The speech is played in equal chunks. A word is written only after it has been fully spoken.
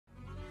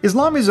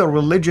Islam is a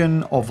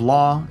religion of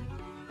law,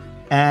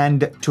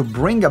 and to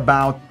bring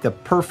about the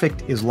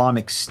perfect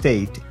Islamic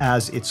state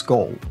as its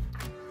goal.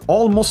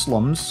 All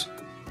Muslims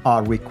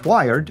are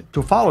required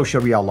to follow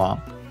Sharia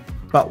law,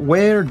 but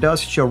where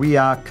does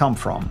Sharia come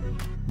from?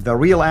 The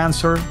real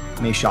answer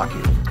may shock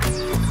you.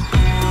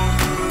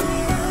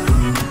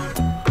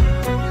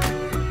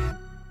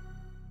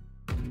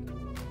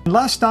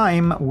 Last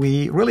time,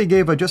 we really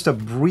gave just a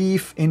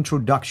brief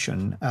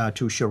introduction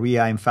to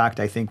Sharia. In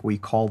fact, I think we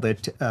called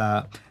it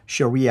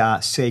Sharia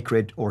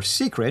Sacred or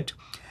Secret.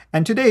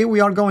 And today we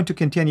are going to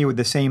continue with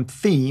the same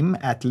theme,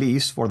 at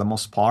least for the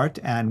most part.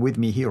 And with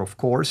me here, of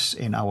course,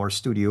 in our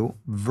studio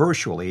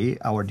virtually,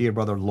 our dear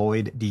brother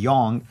Lloyd De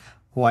Jongh,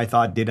 who I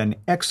thought did an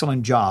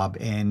excellent job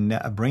in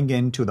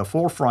bringing to the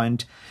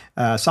forefront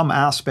some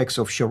aspects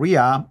of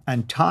Sharia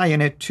and tying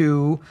it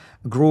to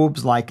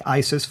groups like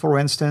ISIS, for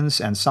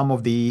instance, and some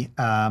of the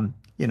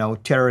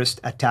terrorist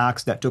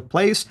attacks that took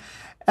place,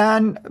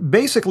 and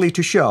basically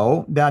to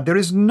show that there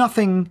is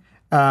nothing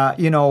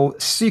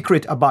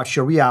secret about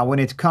Sharia when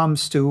it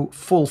comes to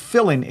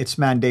fulfilling its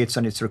mandates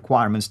and its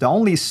requirements. The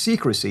only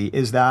secrecy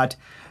is that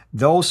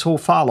those who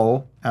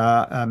follow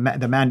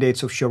the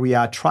mandates of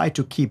Sharia try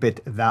to keep it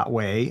that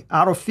way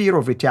out of fear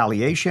of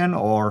retaliation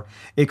or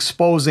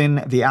exposing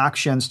the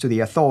actions to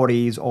the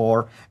authorities,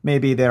 or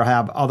maybe they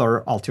have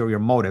other ulterior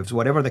motives.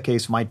 Whatever the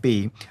case might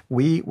be,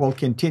 we will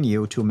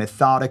continue to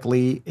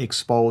methodically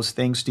expose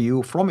things to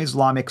you from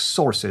Islamic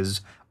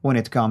sources when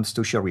it comes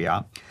to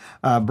Sharia.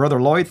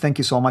 Brother Lloyd, thank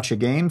you so much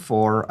again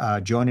for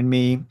joining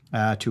me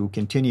to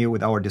continue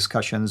with our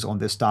discussions on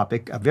this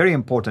topic, a very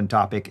important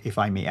topic, if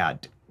I may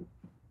add.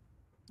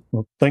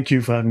 Well, thank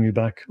you for having me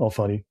back,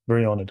 Fadi.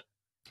 Very honored.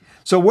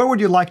 So where would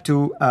you like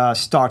to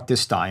start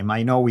this time?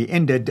 I know we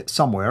ended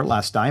somewhere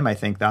last time. I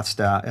think that's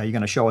you're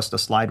going to show us the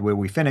slide where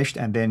we finished,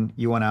 and then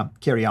you want to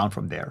carry on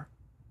from there.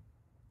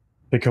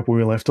 Pick up where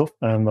we left off,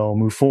 and I'll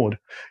move forward.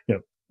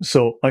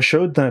 So I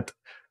showed that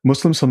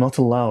Muslims are not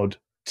allowed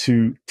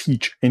to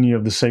teach any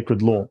of the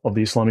sacred law of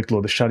the Islamic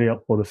law, the Sharia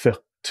or the Fiqh,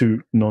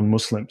 to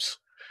non-Muslims.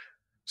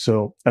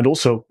 So, and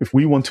also, if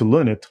we want to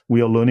learn it,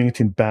 we are learning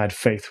it in bad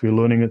faith. We're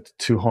learning it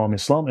to harm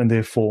Islam, and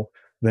therefore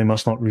they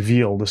must not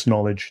reveal this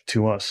knowledge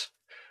to us.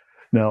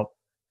 Now,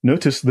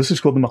 notice this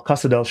is called the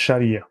Maqasid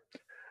al-Sharia,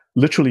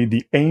 literally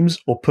the aims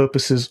or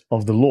purposes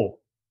of the law.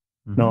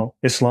 Mm-hmm. Now,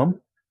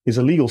 Islam is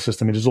a legal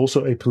system. It is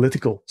also a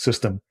political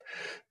system.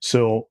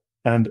 So,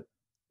 and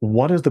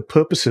what are the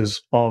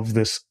purposes of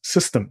this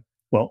system?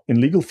 Well,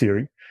 in legal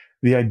theory,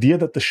 the idea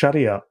that the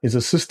Sharia is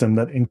a system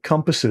that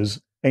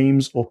encompasses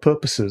aims or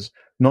purposes,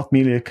 not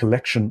merely a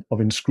collection of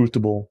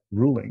inscrutable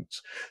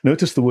rulings.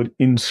 Notice the word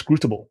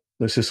inscrutable.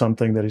 This is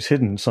something that is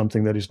hidden,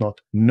 something that is not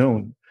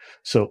known.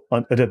 So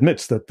it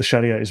admits that the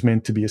Sharia is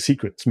meant to be a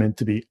secret. It's meant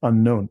to be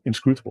unknown,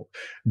 inscrutable.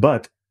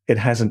 But it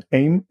has an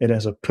aim, it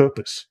has a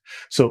purpose.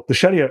 So the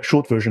Sharia,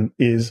 short version,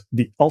 is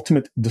the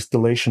ultimate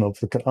distillation of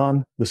the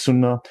Quran, the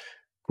Sunnah,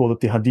 call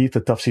it the Hadith,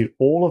 the Tafsir.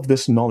 All of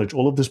this knowledge,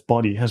 all of this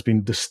body has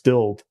been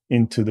distilled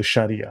into the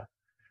Sharia.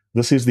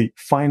 This is the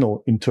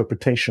final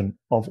interpretation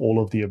of all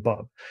of the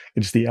above.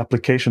 It's the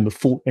application, the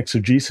full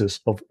exegesis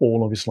of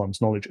all of Islam's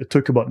knowledge. It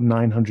took about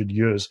 900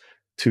 years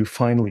to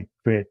finally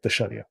create the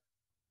Sharia.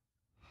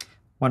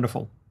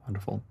 Wonderful,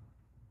 wonderful.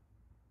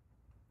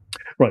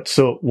 Right,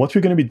 so what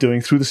we're going to be doing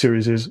through the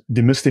series is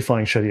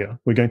demystifying Sharia.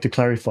 We're going to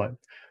clarify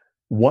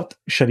what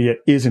Sharia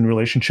is in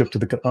relationship to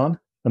the Quran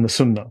and the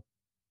Sunnah.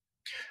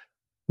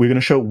 We're going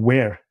to show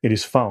where it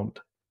is found.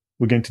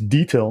 We're going to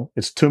detail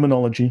its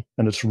terminology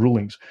and its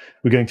rulings.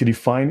 We're going to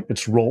define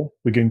its role.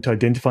 We're going to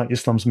identify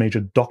Islam's major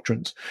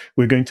doctrines.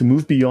 We're going to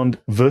move beyond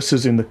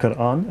verses in the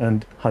Quran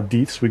and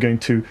hadiths. We're going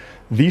to,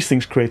 these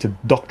things created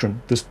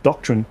doctrine. This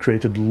doctrine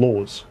created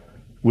laws.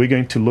 We're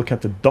going to look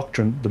at the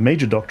doctrine, the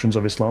major doctrines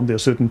of Islam. There are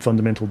certain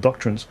fundamental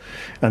doctrines.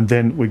 And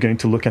then we're going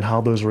to look at how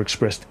those are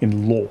expressed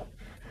in law.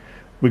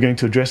 We're going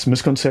to address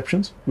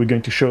misconceptions. We're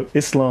going to show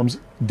Islam's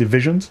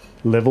divisions,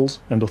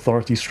 levels, and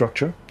authority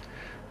structure.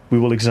 We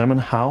will examine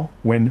how,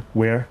 when,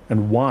 where,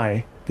 and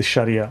why the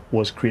Sharia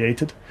was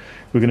created.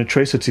 We're going to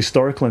trace its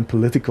historical and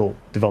political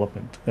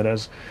development. And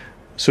as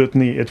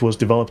certainly it was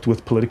developed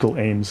with political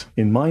aims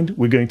in mind.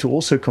 We're going to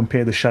also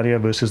compare the Sharia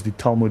versus the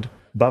Talmud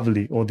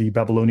Bavli, or the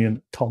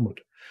Babylonian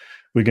Talmud.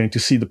 We're going to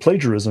see the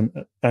plagiarism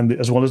and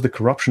as well as the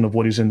corruption of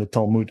what is in the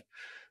Talmud.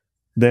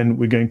 Then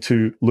we're going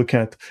to look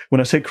at, when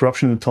I say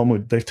corruption in the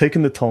Talmud, they've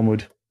taken the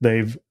Talmud,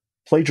 they've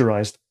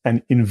plagiarized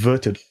and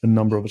inverted a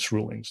number of its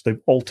rulings. They've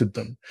altered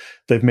them.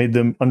 They've made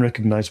them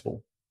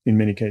unrecognizable in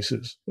many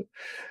cases.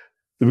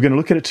 We're going to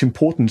look at its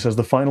importance as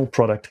the final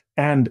product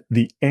and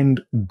the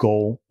end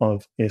goal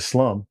of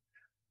Islam,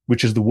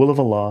 which is the will of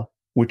Allah,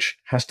 which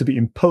has to be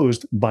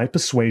imposed by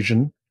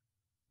persuasion,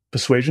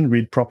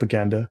 read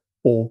propaganda,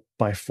 or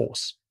by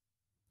force.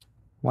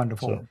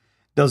 Wonderful. So,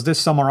 does this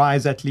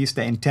summarize at least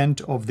the intent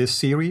of this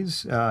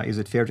series? Is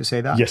it fair to say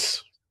that?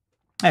 Yes.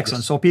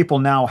 Excellent. Yes. So people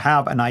now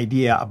have an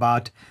idea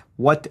about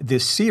what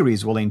this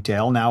series will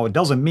entail. Now, it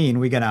doesn't mean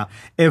we're going to,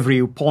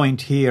 every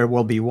point here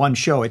will be one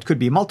show. It could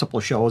be multiple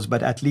shows,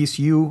 but at least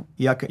you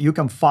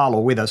can follow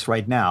with us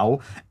right now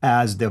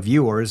as the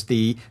viewers,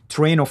 the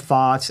train of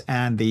thoughts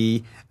and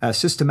the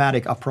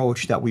systematic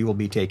approach that we will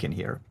be taking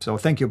here. So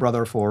thank you,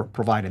 brother, for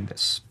providing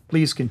this.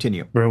 Please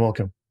continue. Very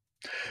welcome.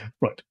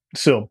 Right.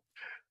 So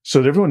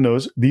that everyone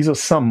knows, these are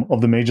some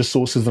of the major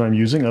sources that I'm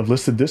using. I've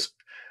listed this.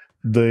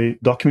 The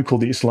document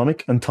called the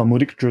Islamic and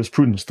Talmudic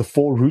Jurisprudence, the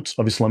four roots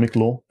of Islamic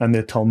law and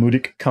their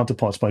Talmudic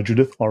counterparts by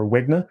Judith R.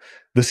 Wegner.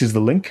 This is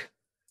the link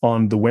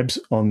on the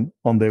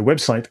on their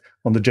website,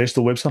 on the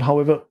JSTOR website.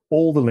 However,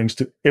 all the links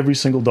to every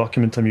single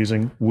document I'm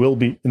using will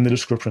be in the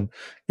description.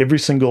 Every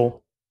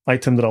single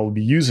item that I will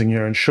be using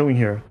here and showing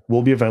here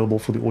will be available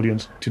for the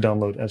audience to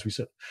download, as we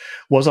said.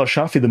 Was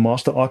al-Shafi the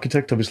master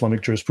architect of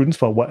Islamic jurisprudence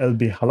by Wa'il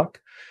B. Halak?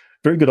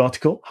 Very good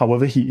article.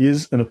 However, he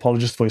is an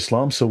apologist for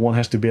Islam, so one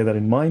has to bear that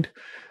in mind.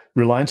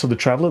 Reliance of the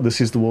Traveler.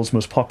 This is the world's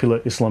most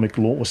popular Islamic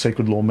law or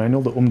sacred law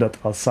manual, the Umdat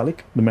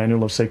al-Salik, the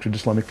manual of sacred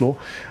Islamic law.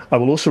 I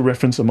will also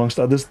reference, amongst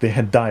others, the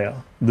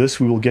Hedaya.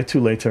 This we will get to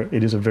later.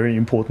 It is a very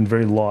important,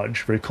 very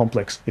large, very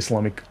complex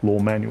Islamic law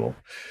manual.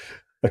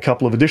 A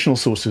couple of additional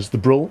sources. The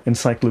Brill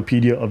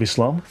Encyclopaedia of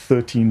Islam,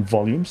 13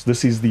 volumes.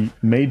 This is the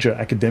major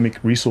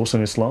academic resource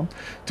on Islam.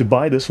 To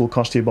buy this will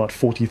cost you about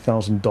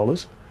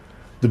 $40,000.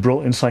 The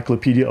Brill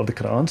Encyclopedia of the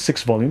Quran,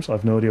 6 volumes. I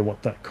have no idea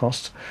what that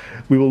costs.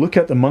 We will look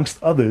at,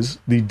 amongst others,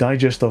 the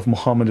Digest of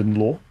Muhammadan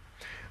Law.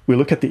 We'll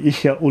look at the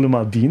Ihya Ulum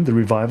al-Din, the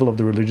Revival of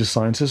the Religious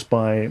Sciences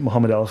by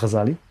Muhammad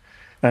al-Ghazali.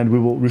 And we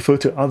will refer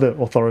to other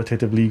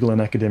authoritative legal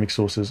and academic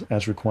sources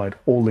as required.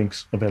 All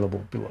links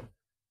available below.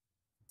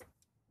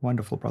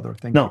 Wonderful, brother.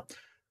 Thank you.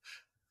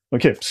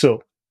 Okay,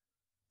 so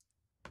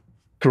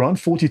Quran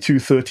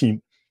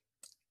 42:13.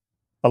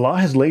 Allah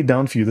has laid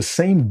down for you the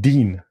same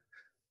deen,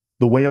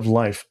 the way of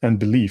life and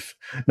belief.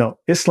 Now,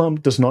 Islam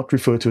does not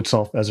refer to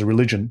itself as a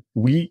religion.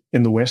 We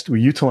in the West,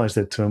 we utilize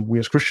that term. We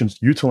as Christians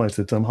utilize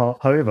that term.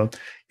 However,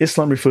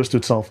 Islam refers to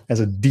itself as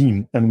a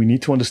deen, and we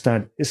need to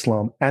understand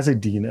Islam as a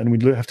deen, and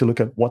we have to look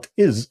at what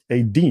is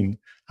a deen.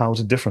 How is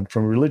it different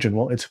from a religion?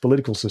 Well, it's a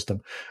political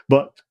system.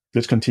 But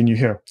let's continue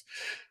here.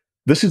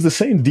 This is the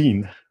same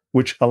deen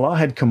which Allah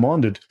had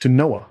commanded to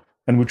Noah,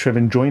 and which have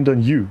enjoined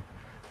on you,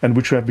 and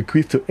which we have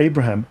bequeathed to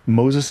Abraham,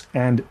 Moses,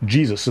 and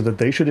Jesus, so that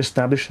they should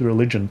establish the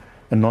religion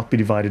and not be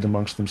divided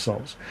amongst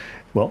themselves.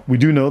 Well, we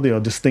do know there are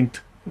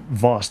distinct,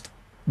 vast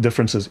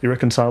differences,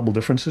 irreconcilable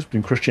differences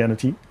between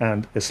Christianity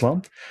and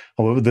Islam.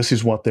 However, this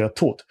is what they are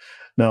taught.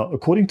 Now,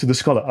 according to the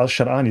scholar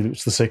Al-Shar'ani,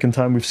 it's the second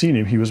time we've seen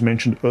him. He was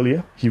mentioned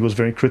earlier. He was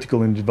very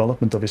critical in the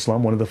development of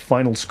Islam, one of the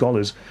final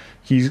scholars.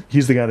 He's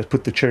the guy that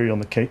put the cherry on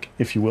the cake,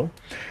 if you will.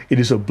 It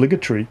is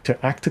obligatory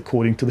to act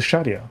according to the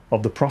Sharia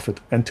of the Prophet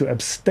and to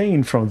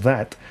abstain from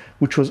that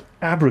which was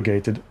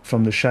abrogated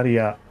from the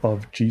Sharia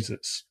of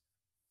Jesus.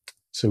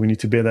 So we need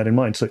to bear that in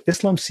mind. So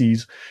Islam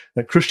sees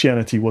that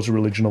Christianity was a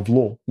religion of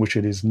law, which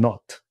it is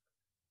not,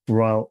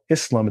 while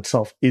Islam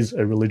itself is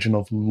a religion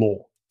of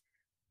law.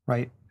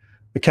 Right.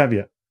 The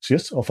caveat. So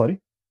yes, Al-Fadi?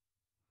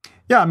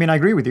 Yeah, I mean, I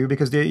agree with you,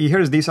 because he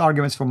hears these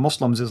arguments from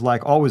Muslims is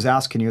like always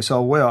asking you,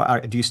 so well,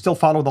 do you still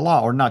follow the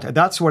law or not?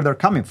 That's where they're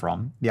coming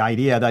from. The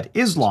idea that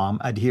Islam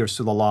adheres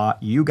to the law,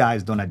 you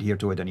guys don't adhere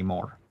to it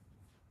anymore.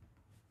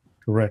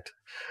 Correct.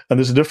 And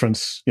there's a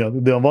difference. You know,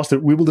 there are vast,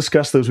 we will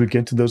discuss those, we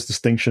get to those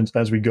distinctions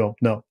as we go.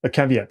 Now, a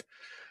caveat.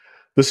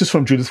 This is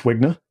from Judith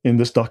Wegner in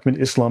this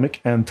document,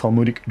 Islamic and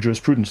Talmudic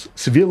Jurisprudence.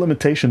 Severe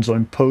limitations are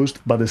imposed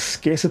by the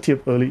scarcity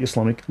of early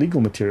Islamic legal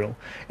material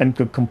and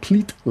the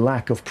complete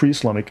lack of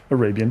pre-Islamic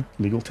Arabian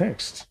legal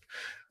texts.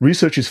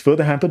 Research is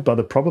further hampered by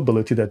the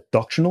probability that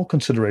doctrinal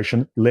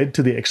consideration led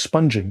to the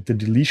expunging, the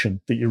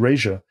deletion, the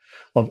erasure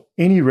of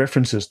any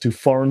references to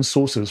foreign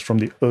sources from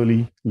the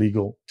early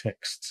legal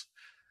texts.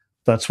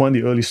 That's why in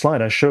the early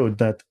slide I showed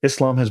that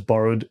Islam has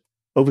borrowed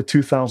over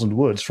 2,000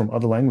 words from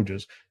other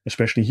languages,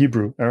 especially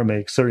Hebrew,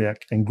 Aramaic,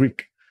 Syriac, and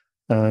Greek.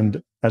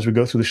 And as we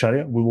go through the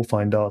Sharia, we will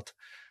find out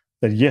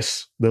that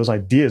yes, those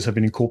ideas have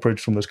been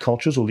incorporated from those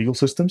cultures or legal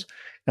systems,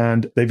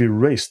 and they've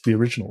erased the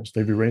originals.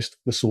 They've erased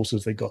the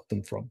sources they got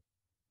them from.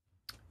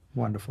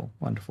 Wonderful,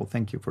 wonderful.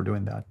 Thank you for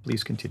doing that.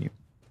 Please continue.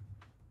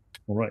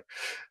 All right.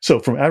 So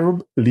from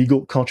Arab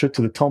legal culture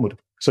to the Talmud.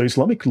 So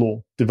Islamic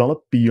law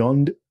developed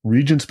beyond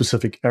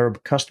region-specific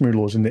Arab customary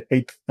laws in the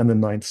 8th and the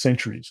 9th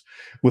centuries,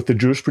 with the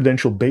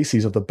jurisprudential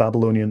bases of the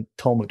Babylonian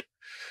Talmud.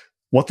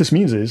 What this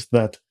means is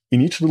that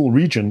in each little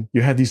region,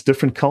 you had these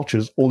different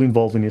cultures all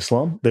involved in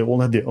Islam. They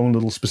all had their own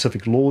little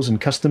specific laws and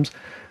customs.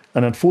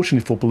 And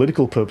unfortunately, for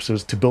political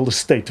purposes, to build a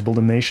state, to build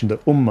a nation, the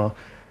Ummah,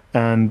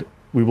 and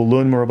we will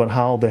learn more about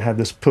how they had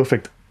this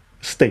perfect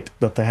state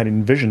that they had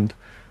envisioned,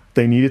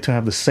 they needed to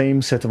have the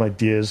same set of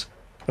ideas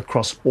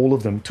across all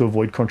of them to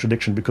avoid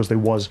contradiction, because there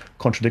was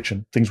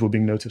contradiction. Things were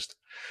being noticed.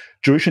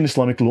 Jewish and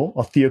Islamic law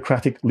are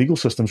theocratic legal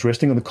systems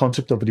resting on the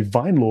concept of a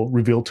divine law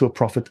revealed to a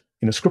prophet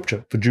in a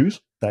scripture. For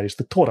Jews, that is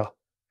the Torah.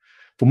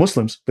 For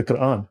Muslims, the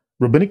Quran.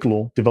 Rabbinic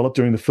law developed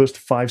during the first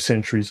 5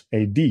 centuries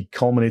AD,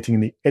 culminating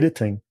in the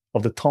editing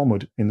of the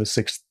Talmud in the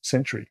 6th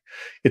century.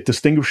 It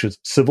distinguishes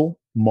civil,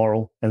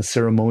 moral, and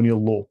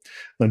ceremonial law.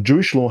 Now,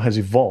 Jewish law has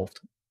evolved.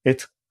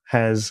 It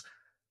has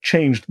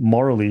changed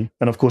morally.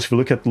 And of course, if you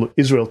look at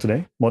Israel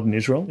today, modern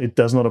Israel, it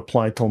does not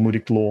apply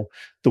Talmudic law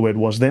the way it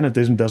was then. It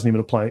doesn't even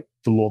apply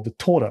the law of the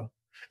Torah,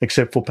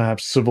 except for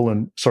perhaps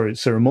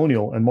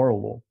ceremonial and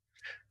moral law.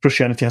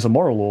 Christianity has a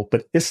moral law,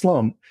 but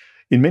Islam,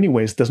 in many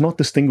ways, does not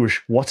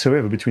distinguish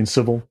whatsoever between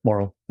civil,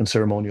 moral, and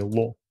ceremonial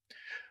law.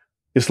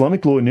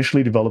 Islamic law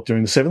initially developed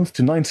during the 7th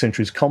to 9th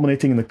centuries,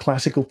 culminating in the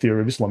classical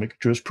theory of Islamic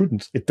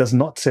jurisprudence. It does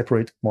not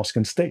separate mosque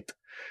and state.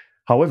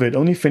 However, it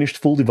only finished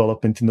full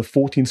development in the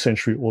 14th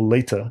century or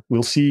later.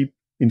 We'll see,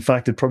 in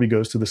fact, it probably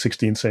goes to the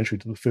 16th century,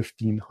 to the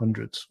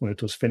 1500s, when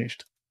it was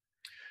finished.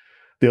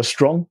 There are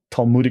strong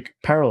Talmudic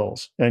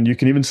parallels, and you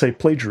can even say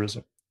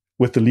plagiarism,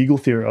 with the legal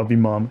theory of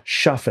Imam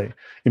Shafi.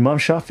 Imam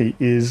Shafi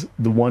is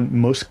the one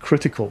most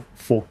critical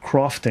for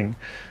crafting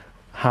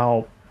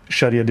how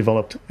Sharia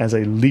developed as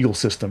a legal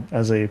system,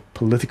 as a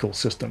political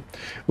system,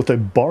 with a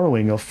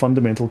borrowing of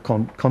fundamental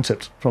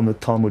concepts from the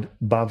Talmud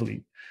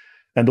Bavli.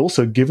 And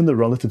also, given the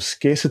relative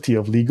scarcity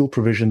of legal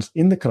provisions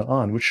in the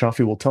Quran, which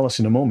Shafi will tell us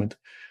in a moment,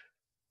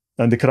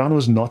 and the Quran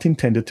was not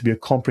intended to be a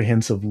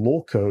comprehensive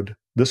law code,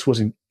 this was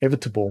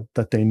inevitable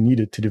that they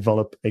needed to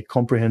develop a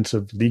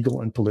comprehensive legal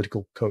and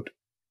political code.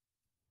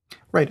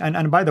 Right,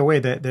 and by the way,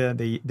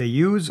 the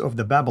use of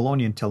the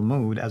Babylonian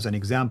Talmud as an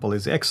example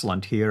is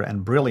excellent here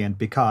and brilliant,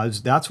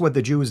 because that's what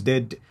the Jews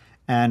did.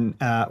 And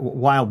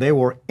while they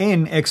were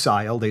in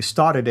exile, they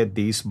started at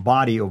this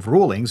body of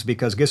rulings,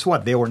 because guess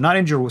what? They were not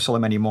in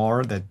Jerusalem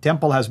anymore. The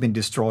temple has been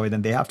destroyed,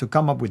 and they have to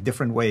come up with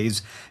different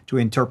ways to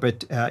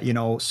interpret,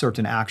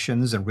 certain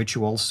actions and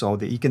rituals. So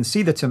that you can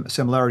see the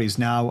similarities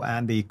now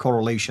and the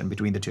correlation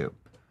between the two.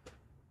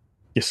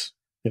 Yes.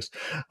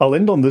 I'll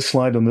end on this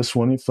slide on this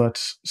one, if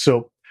that's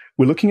so.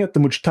 We're looking at the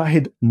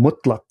Mujtahid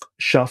Mutlaq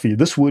Shafi.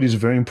 This word is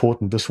very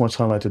important. This one's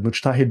highlighted,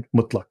 Mujtahid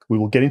Mutlaq. We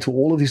will get into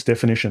all of these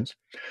definitions.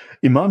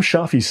 Imam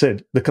Shafi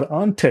said, the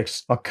Quran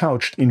texts are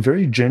couched in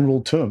very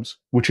general terms,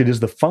 which it is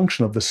the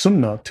function of the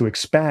Sunnah to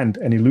expand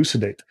and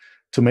elucidate,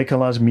 to make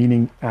Allah's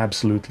meaning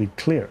absolutely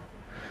clear.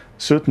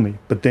 Certainly,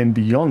 but then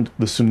beyond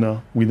the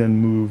Sunnah, we then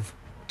move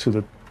to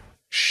the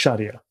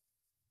Sharia.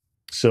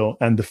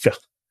 And the Fiqh.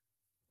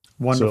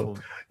 Wonderful.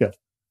 So, yeah.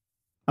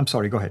 I'm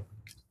sorry, go ahead.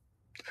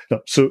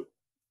 No, so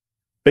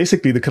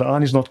basically, the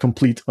Quran is not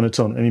complete on its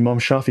own, and Imam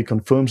Shafi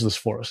confirms this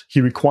for us.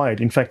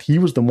 In fact, he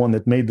was the one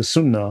that made the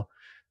Sunnah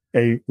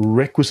a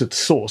requisite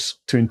source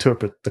to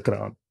interpret the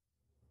Quran.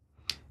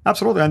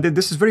 Absolutely, and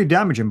this is very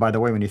damaging, by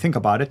the way, when you think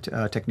about it,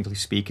 technically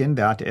speaking,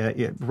 that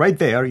right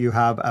there you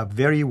have a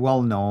very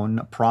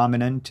well-known,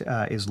 prominent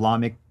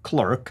Islamic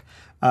clerk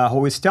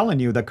who is telling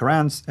you the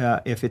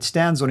Quran, if it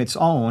stands on its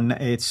own,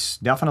 it's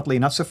definitely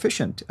not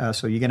sufficient.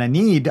 So you're going to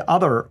need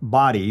other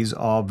bodies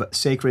of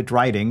sacred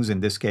writings,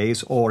 in this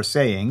case, or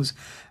sayings,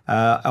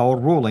 or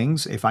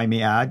rulings, if I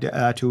may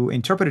add, to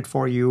interpret it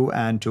for you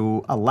and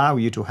to allow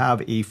you to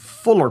have a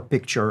fuller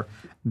picture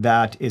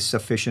that is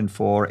sufficient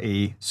for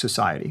a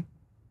society.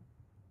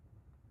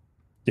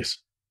 Yes.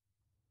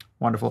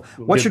 Wonderful.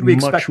 What should we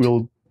expect?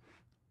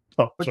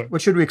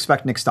 What should we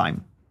expect next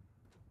time?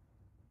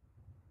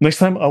 Next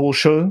time I will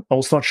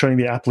start showing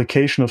the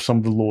application of some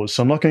of the laws.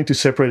 So I'm not going to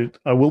separate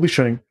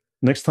it.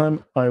 Next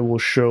time I will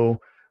show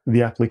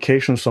the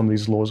application of some of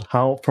these laws,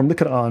 how from the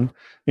Quran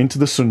into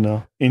the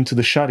Sunnah, into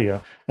the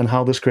Sharia, and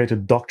how this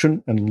created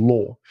doctrine and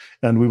law.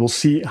 And we will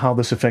see how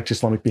this affects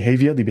Islamic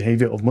behavior, the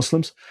behavior of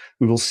Muslims.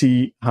 We will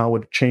see how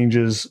it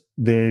changes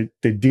their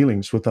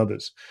dealings with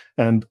others.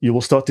 And you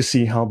will start to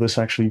see how this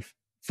actually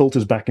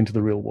filters back into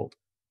the real world.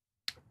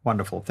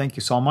 Wonderful. Thank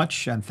you so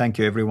much. And thank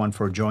you everyone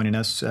for joining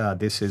us.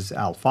 This is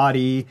Al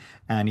Fadi.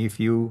 And if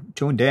you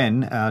tuned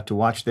in to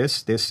watch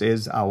this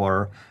is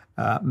our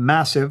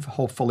massive,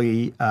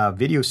 hopefully,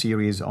 video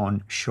series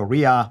on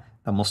Sharia,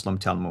 the Muslim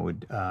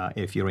Talmud.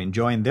 If you're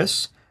enjoying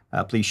this,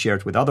 please share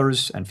it with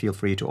others and feel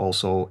free to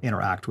also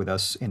interact with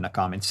us in the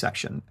comments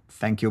section.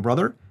 Thank you,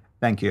 brother.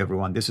 Thank you,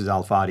 everyone. This is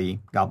Al Fadi.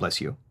 God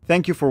bless you.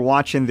 Thank you for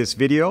watching this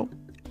video.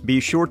 Be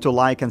sure to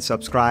like and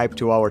subscribe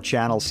to our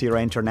channel,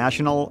 Shariah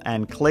International,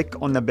 and click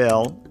on the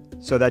bell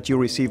so that you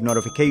receive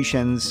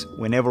notifications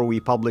whenever we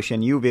publish a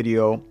new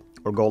video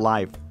or go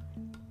live.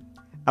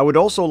 I would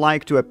also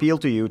like to appeal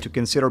to you to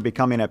consider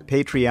becoming a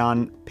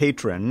Patreon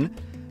patron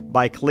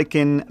by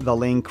clicking the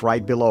link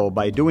right below.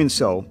 By doing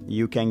so,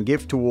 you can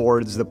give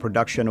towards the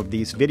production of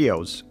these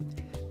videos.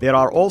 There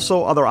are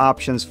also other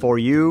options for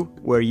you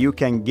where you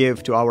can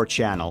give to our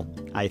channel.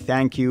 I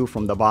thank you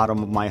from the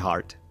bottom of my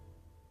heart.